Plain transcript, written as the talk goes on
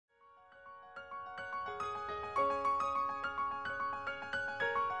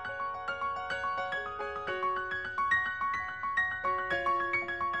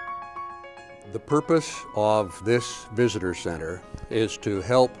The purpose of this visitor center is to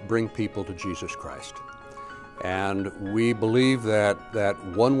help bring people to Jesus Christ. And we believe that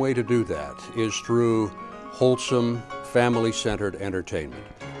one way to do that is through wholesome, family-centered entertainment.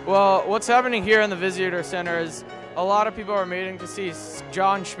 Well, what's happening here in the visitor center is a lot of people are meeting to see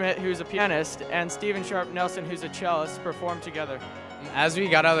John Schmidt, who's a pianist, and Stephen Sharp Nelson, who's a cellist, perform together. As we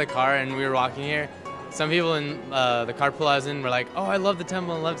got out of the car and we were walking here, some people in the carpool I was in were like, "Oh, I love the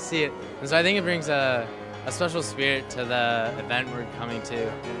temple and love to see it." And so I think it brings a special spirit to the event we're coming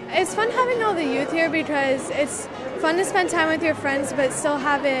to. It's fun having all the youth here because it's fun to spend time with your friends but still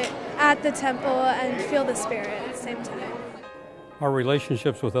have it at the temple and feel the spirit at the same time. Our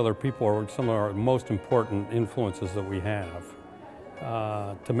relationships with other people are some of our most important influences that we have.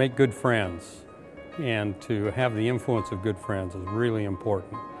 To make good friends and to have the influence of good friends is really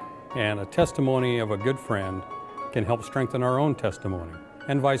important. And a testimony of a good friend can help strengthen our own testimony,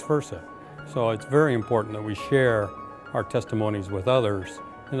 and vice versa. So it's very important that we share our testimonies with others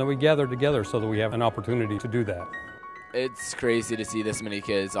and that we gather together so that we have an opportunity to do that. It's crazy to see this many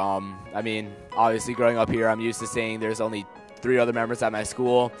kids. I mean, obviously growing up here, I'm used to seeing there's only 3 other members at my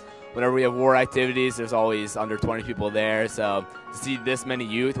school. Whenever we have war activities, there's always under 20 people there. So to see this many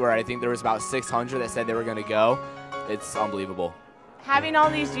youth, where I think there was about 600 that said they were going to go, it's unbelievable. Having all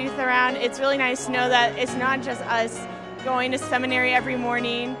these youth around, it's really nice to know that it's not just us going to seminary every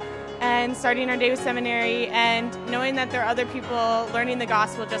morning and starting our day with seminary, and knowing that there are other people learning the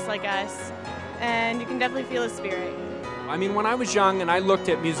gospel just like us, and you can definitely feel the spirit. I mean, when I was young and I looked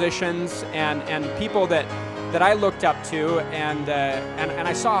at musicians and people that I looked up to, and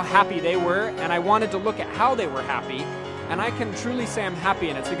I saw how happy they were, and I wanted to look at how they were happy, and I can truly say I'm happy,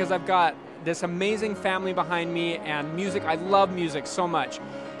 and it's because I've got this amazing family behind me, and music. I love music so much,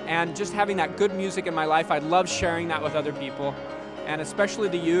 and just having that good music in my life, I love sharing that with other people, and especially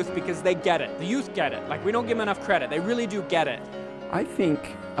the youth, because they get it. The youth get it. Like, we don't give them enough credit. They really do get it. I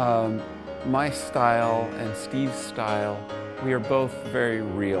think my style and Steve's style, we are both very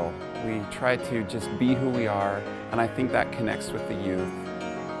real. We try to just be who we are, and I think that connects with the youth.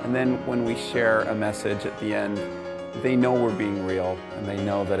 And then when we share a message at the end, they know we're being real, and they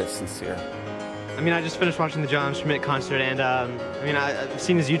know that it's sincere. I mean, I just finished watching the John Schmidt concert, and I mean, I've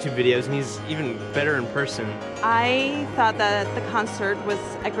seen his YouTube videos, and he's even better in person. I thought that the concert was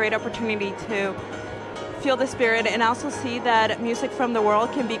a great opportunity to feel the spirit and also see that music from the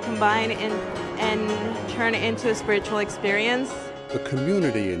world can be combined and turn into a spiritual experience. The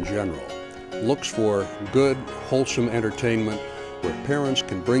community in general looks for good, wholesome entertainment where parents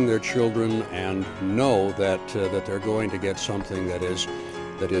can bring their children and know that they're going to get something that is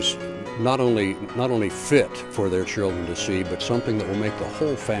not only fit for their children to see, but something that will make the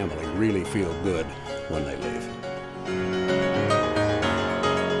whole family really feel good when they leave.